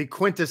 the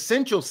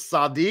quintessential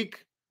tzaddik,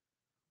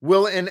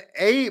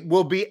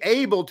 will be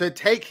able to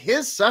take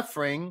his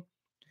suffering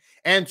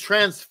and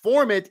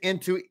transform it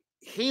into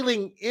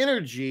healing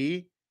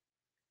energy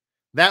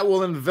that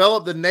will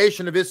envelop the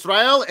nation of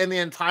Israel and the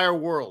entire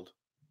world.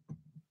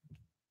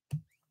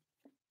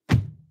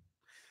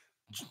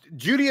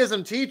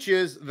 Judaism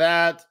teaches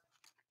that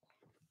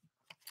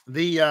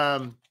the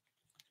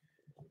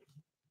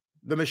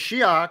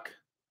Mashiach,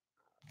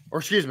 or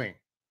excuse me,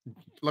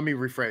 let me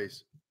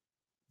rephrase.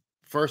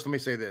 First, let me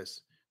say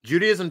this.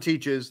 Judaism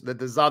teaches that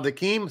the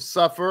tzaddikim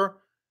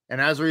suffer,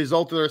 and as a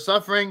result of their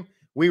suffering,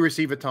 we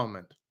receive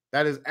atonement.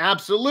 That is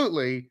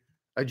absolutely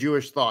a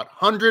Jewish thought.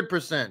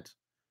 100%.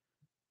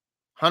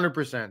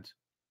 100%.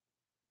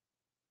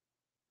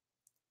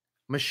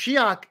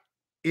 Mashiach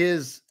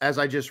is, as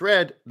I just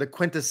read, the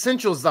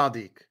quintessential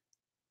tzaddik.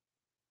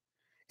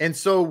 And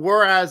so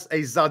whereas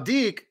a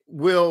tzaddik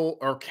will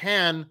or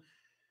can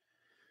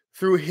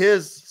through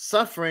his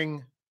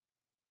suffering,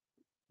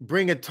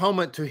 bring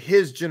atonement to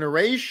his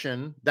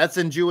generation. That's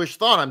in Jewish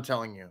thought, I'm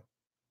telling you.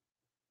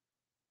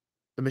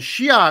 The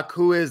Mashiach,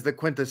 who is the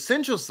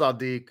quintessential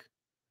tzaddik,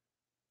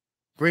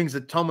 brings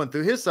atonement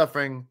through his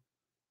suffering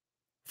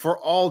for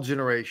all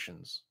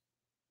generations.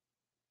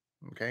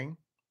 Okay?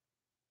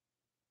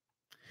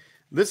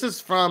 This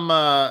is from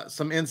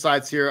some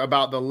insights here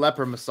about the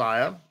leper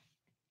Messiah.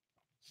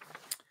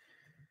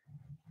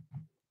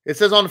 It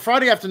says, on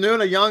Friday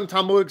afternoon, a young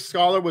Talmudic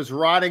scholar was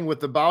riding with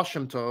the Baal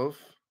Shem Tov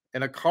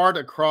in a cart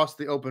across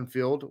the open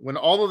field when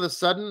all of a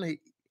sudden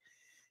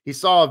he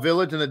saw a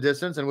village in the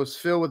distance and was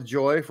filled with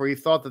joy, for he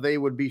thought that they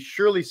would be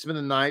surely spend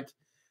the night,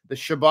 the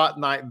Shabbat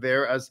night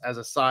there, as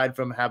aside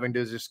from having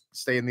to just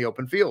stay in the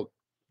open field.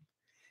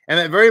 And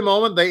at that very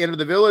moment they entered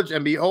the village,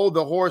 and behold,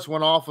 the horse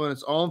went off on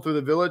its own through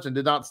the village and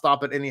did not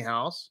stop at any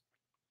house.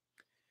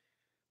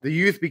 The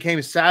youth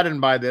became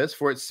saddened by this,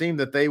 for it seemed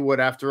that they would,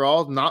 after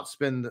all, not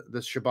spend the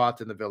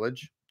Shabbat in the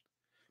village.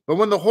 But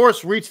when the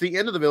horse reached the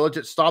end of the village,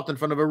 it stopped in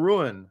front of a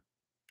ruin.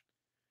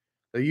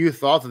 The youth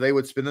thought that they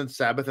would spend the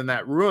Sabbath in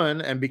that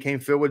ruin and became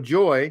filled with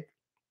joy,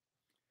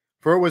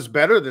 for it was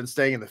better than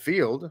staying in the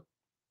field.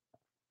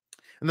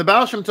 And the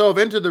Baal Shem Tov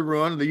entered the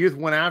ruin, and the youth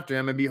went after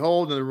him, and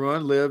behold, in the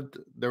ruin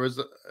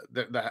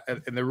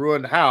in the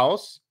ruined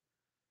house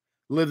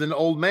lived an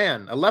old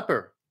man, a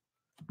leper.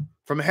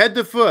 From head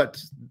to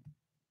foot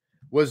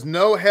was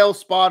no hell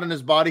spot in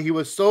his body. He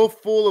was so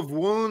full of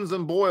wounds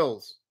and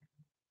boils.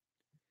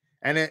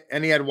 And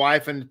he had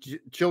wife and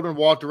children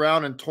walked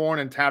around in torn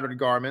and tattered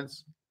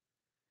garments.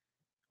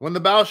 When the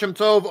Baal Shem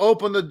Tov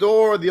opened the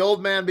door, the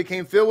old man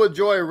became filled with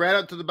joy, ran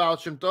up to the Baal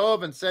Shem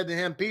Tov and said to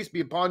him, "Peace be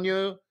upon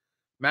you,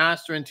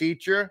 master and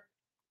teacher."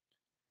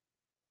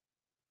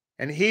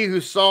 And he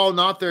who saw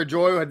not their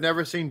joy had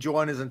never seen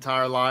joy in his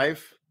entire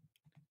life.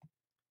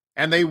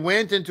 And they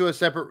went into a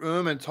separate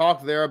room and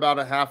talked there about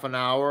a half an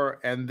hour.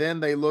 And then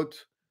they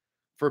looked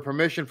for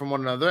permission from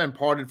one another and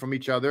parted from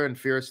each other in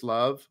fierce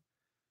love,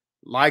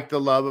 like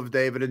the love of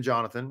David and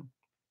Jonathan.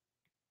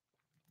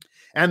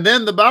 And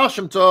then the Baal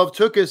Shem Tov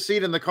took his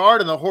seat in the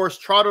cart, and the horse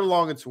trotted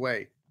along its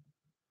way.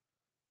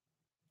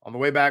 On the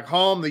way back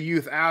home, the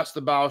youth asked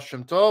the Baal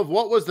Shem Tov,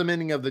 "What was the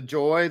meaning of the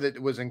joy that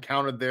was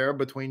encountered there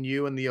between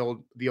you and the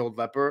old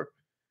leper?"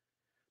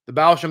 The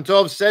Baal Shem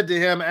Tov said to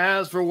him,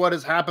 "As for what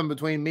has happened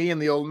between me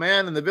and the old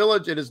man in the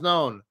village, it is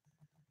known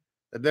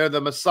that there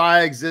the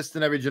Messiah exists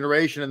in every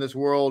generation in this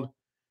world,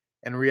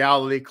 in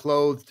reality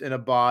clothed in a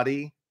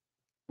body."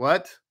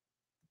 What?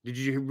 Did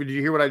you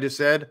hear what I just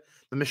said?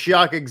 The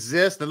Mashiach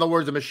exists. In other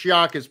words, the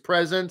Mashiach is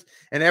present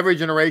in every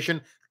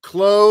generation,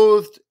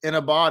 clothed in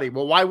a body.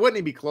 Well, why wouldn't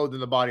he be clothed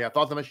in a body? I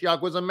thought the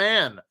Mashiach was a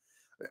man.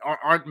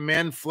 Aren't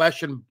men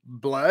flesh and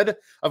blood?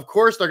 Of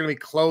course they're going to be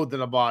clothed in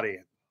a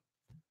body.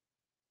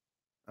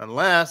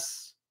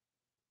 Unless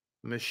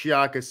the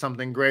Mashiach is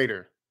something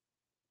greater.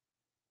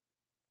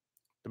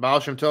 The Baal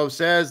Shem Tov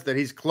says that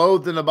he's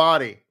clothed in a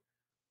body.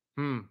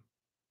 And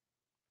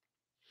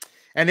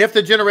if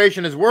the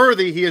generation is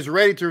worthy, he is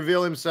ready to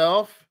reveal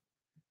himself.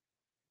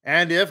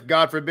 And if,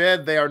 God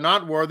forbid, they are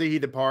not worthy, he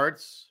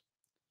departs.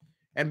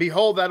 And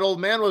behold, that old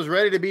man was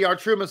ready to be our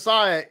true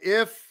Messiah,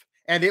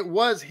 and it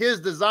was his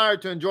desire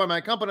to enjoy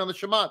my company on the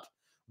Shabbat.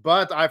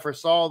 But I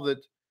foresaw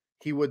that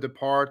he would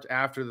depart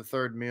after the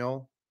third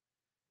meal,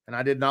 and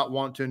I did not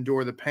want to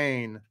endure the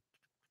pain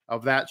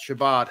of that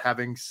Shabbat,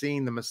 having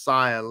seen the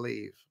Messiah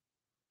leave.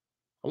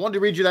 I wanted to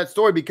read you that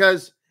story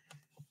because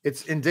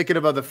it's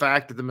indicative of the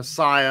fact that the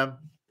Messiah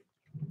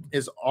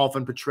is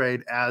often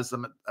portrayed as a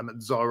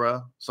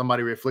Metzora,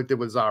 somebody afflicted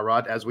with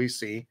Zarat, as we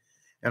see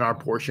in our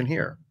portion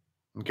here.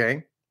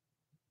 Okay,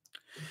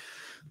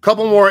 a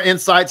couple more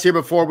insights here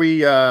before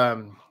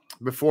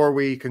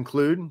we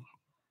conclude.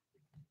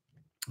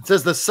 It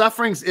says the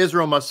sufferings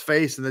Israel must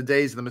face in the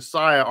days of the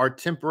Messiah are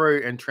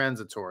temporary and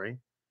transitory.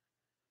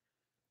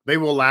 They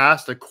will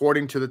last,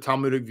 according to the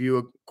Talmudic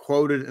view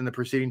quoted in the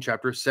preceding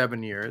chapter,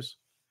 7 years.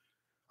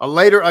 A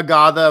later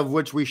Agada, of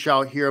which we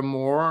shall hear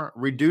more,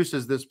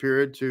 reduces this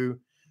period to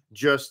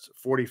just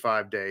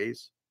 45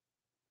 days.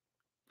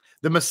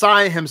 The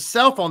Messiah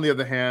himself, on the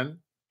other hand,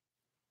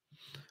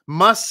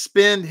 must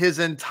spend his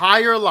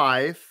entire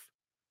life,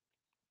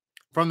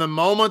 from the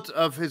moment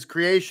of his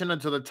creation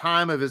until the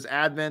time of his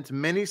advent,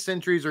 many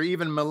centuries or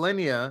even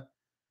millennia,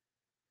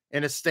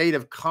 in a state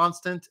of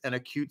constant and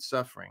acute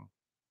suffering.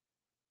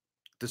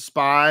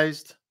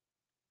 Despised.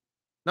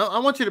 Now, I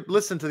want you to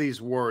listen to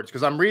these words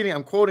because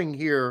I'm quoting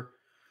here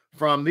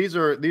from, these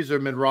are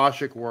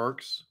Midrashic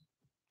works,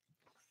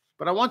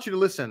 but I want you to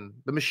listen.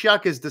 The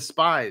Mashiach is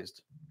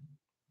despised.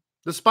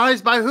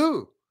 Despised by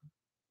who?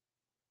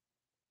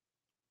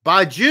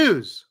 By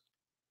Jews.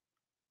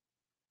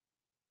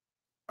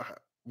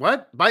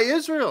 What? By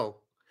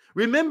Israel.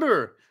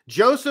 Remember,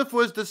 Joseph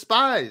was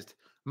despised.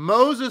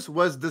 Moses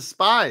was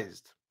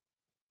despised.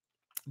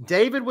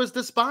 David was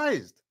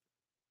despised.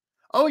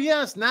 Oh,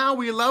 yes, now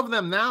we love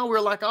them. Now we're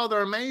like, oh,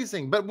 they're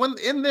amazing. But when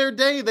in their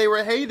day, they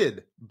were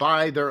hated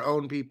by their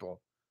own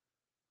people.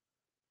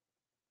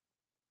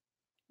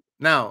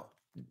 Now,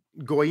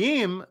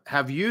 Goyim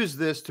have used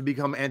this to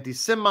become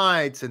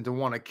anti-Semites and to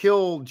want to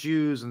kill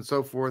Jews and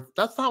so forth.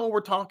 That's not what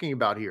we're talking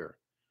about here.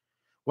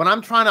 What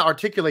I'm trying to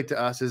articulate to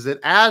us is that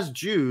as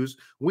Jews,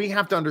 we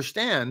have to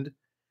understand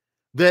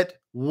that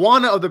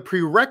one of the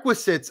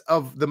prerequisites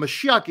of the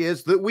Mashiach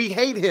is that we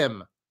hate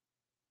him.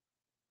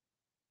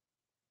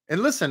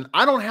 And listen,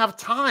 I don't have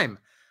time.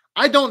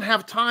 I don't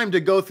have time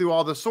to go through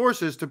all the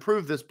sources to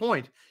prove this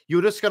point.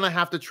 You're just going to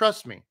have to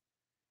trust me.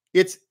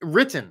 It's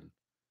written.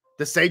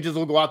 The sages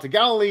will go out to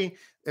Galilee.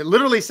 It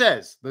literally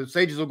says the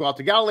sages will go out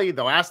to Galilee.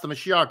 They'll ask the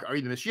Mashiach, are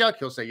you the Mashiach?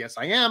 He'll say, yes,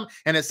 I am.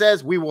 And it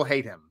says, we will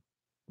hate him.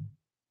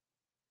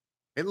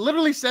 It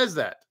literally says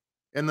that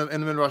in the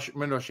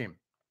Midrashim.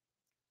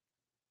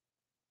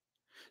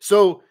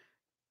 So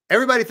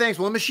everybody thinks,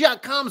 well, when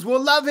Mashiach comes,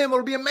 we'll love him.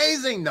 It'll be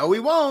amazing. No, we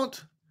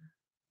won't.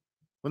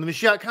 When the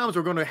Mashiach comes,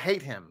 we're going to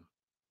hate him.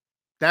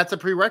 That's a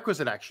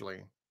prerequisite,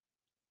 actually.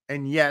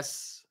 And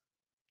yes,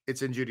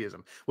 it's in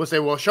Judaism. We'll say,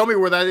 well, show me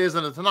where that is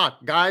in the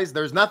Tanakh. Guys,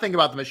 there's nothing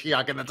about the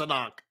Mashiach in the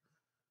Tanakh.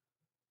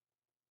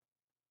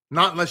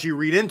 Not unless you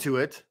read into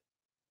it.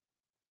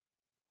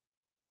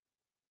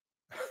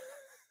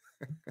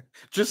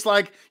 Just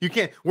like you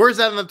can't. Where's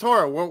that in the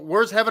Torah?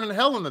 Where's heaven and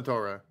hell in the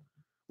Torah?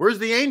 Where's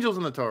the angels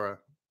in the Torah?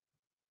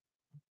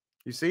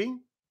 You see?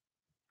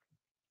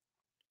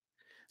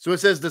 So it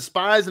says,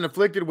 despised and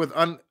afflicted with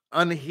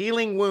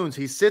unhealing wounds.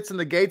 He sits in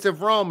the gates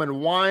of Rome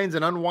and winds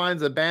and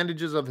unwinds the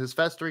bandages of his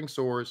festering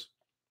sores.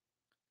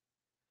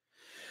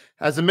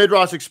 As the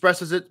Midrash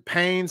expresses it,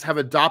 pains have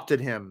adopted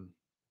him.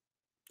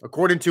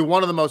 According to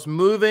one of the most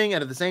moving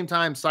and at the same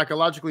time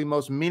psychologically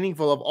most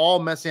meaningful of all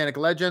messianic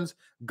legends,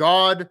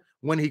 God,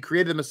 when he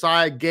created the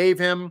Messiah, gave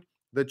him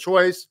the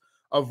choice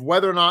of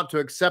whether or not to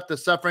accept the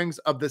sufferings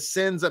of the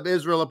sins of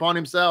Israel upon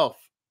himself.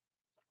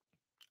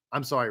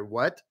 I'm sorry,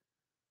 what?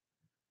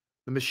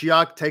 The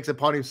Mashiach takes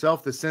upon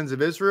himself the sins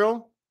of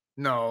Israel?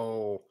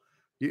 No.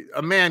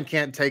 A man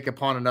can't take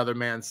upon another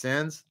man's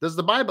sins. Does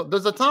the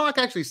Tanakh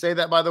actually say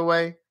that, by the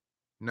way?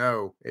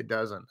 No, it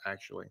doesn't,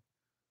 actually.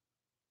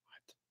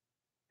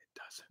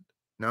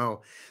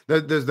 No,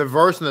 there's the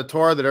verse in the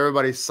Torah that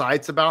everybody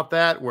cites about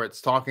that, where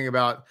it's talking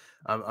about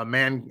a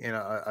man,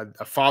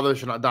 a father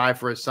should not die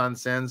for his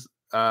son's sins.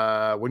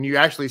 When you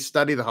actually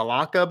study the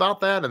halakha about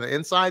that and the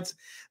insights,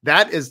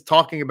 that is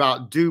talking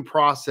about due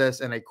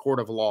process in a court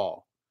of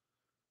law,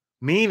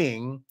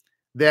 meaning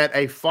that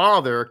a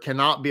father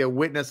cannot be a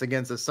witness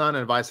against a son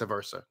and vice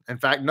versa. In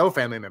fact, no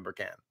family member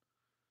can.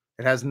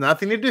 It has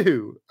nothing to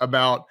do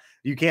about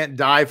you can't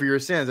die for your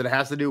sins. It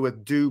has to do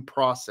with due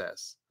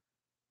process.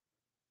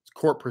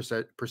 Court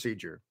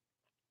procedure.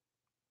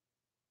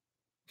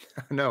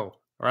 No,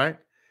 right?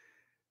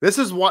 This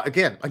is why,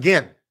 again,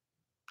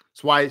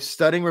 it's why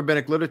studying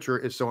rabbinic literature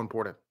is so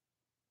important.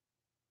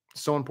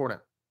 So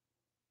important.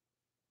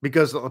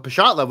 Because on the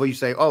Peshat level, you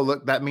say, oh,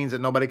 look, that means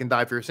that nobody can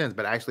die for your sins.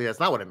 But actually, that's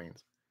not what it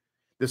means.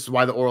 This is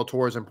why the oral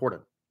Torah is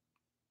important.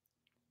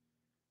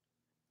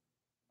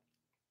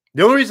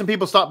 The only reason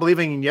people stop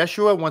believing in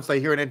Yeshua once they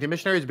hear an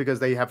anti-missionary is because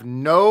they have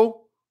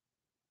no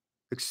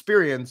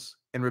experience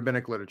in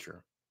rabbinic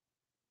literature.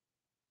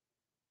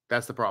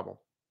 That's the problem.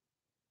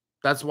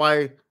 That's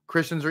why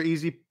Christians are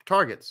easy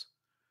targets.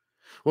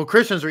 Well,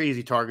 Christians are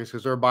easy targets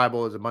because their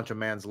Bible is a bunch of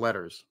man's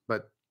letters.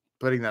 But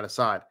putting that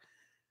aside,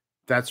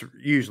 that's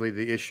usually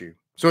the issue.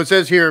 So it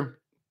says here,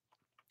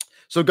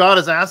 so God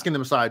is asking the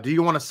Messiah, do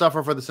you want to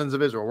suffer for the sins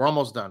of Israel? We're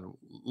almost done.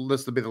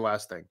 This will be the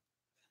last thing.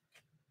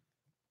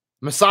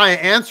 Messiah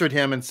answered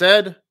him and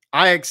said,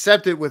 I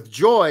accept it with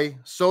joy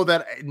so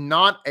that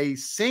not a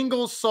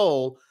single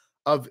soul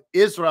of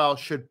Israel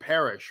should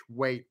perish.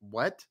 Wait,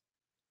 what?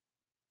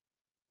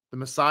 The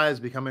Messiah is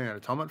becoming an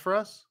atonement for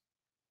us?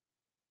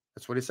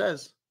 That's what he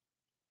says.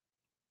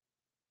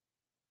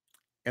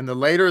 In the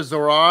later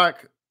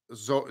Zoharic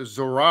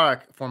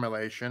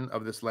formulation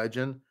of this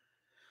legend,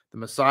 the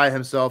Messiah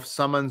himself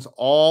summons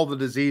all the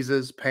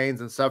diseases,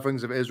 pains, and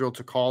sufferings of Israel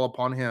to come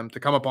upon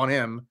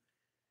him,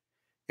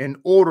 in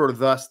order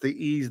thus to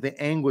ease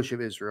the anguish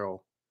of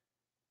Israel,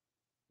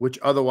 which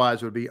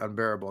otherwise would be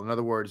unbearable. In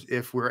other words,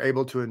 if we're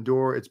able to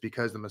endure, it's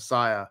because the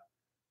Messiah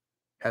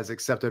has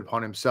accepted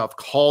upon himself,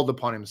 called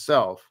upon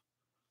himself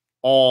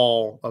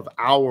all of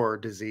our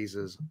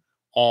diseases,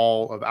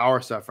 all of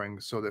our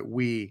sufferings, so that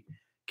we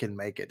can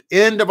make it.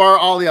 End of our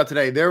Aliyah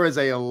today. There is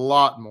a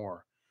lot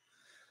more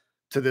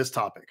to this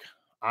topic.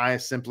 I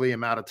simply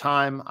am out of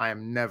time. I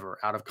am never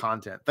out of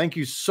content. Thank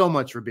you so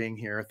much for being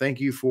here. Thank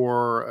you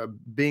for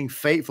being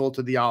faithful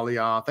to the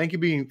Aliyah. Thank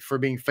you for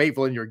being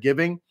faithful in your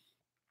giving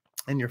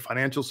and your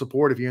financial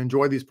support. If you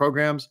enjoy these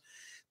programs,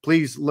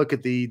 please look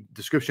at the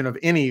description of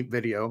any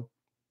video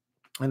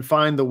and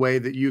find the way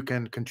that you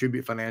can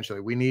contribute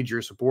financially. We need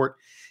your support.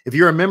 If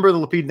you're a member of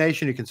the Lapid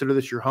Nation, you consider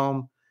this your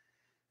home,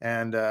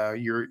 and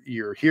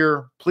you're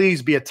here,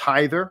 please be a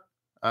tither.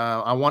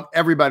 I want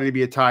everybody to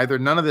be a tither.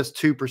 None of this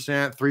 2%,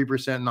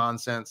 3%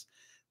 nonsense.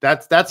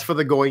 That's for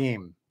the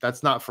goyim.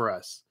 That's not for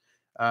us.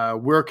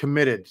 We're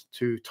committed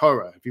to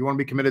Torah. If you want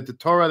to be committed to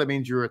Torah, that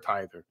means you're a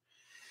tither.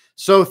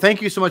 So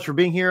thank you so much for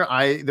being here.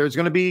 There's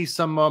going to be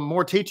some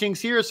more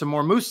teachings here, some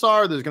more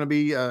Musar. There's going to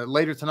be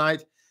later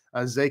tonight.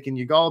 Zake and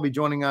Yigal will be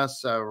joining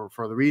us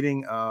for the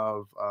reading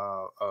of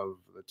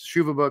the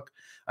Teshuvah book.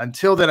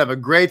 Until then, have a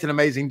great and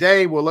amazing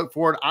day. We'll look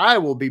forward. I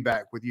will be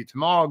back with you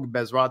tomorrow,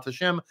 Bezrat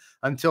Hashem.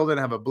 Until then,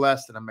 have a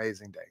blessed and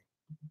amazing day.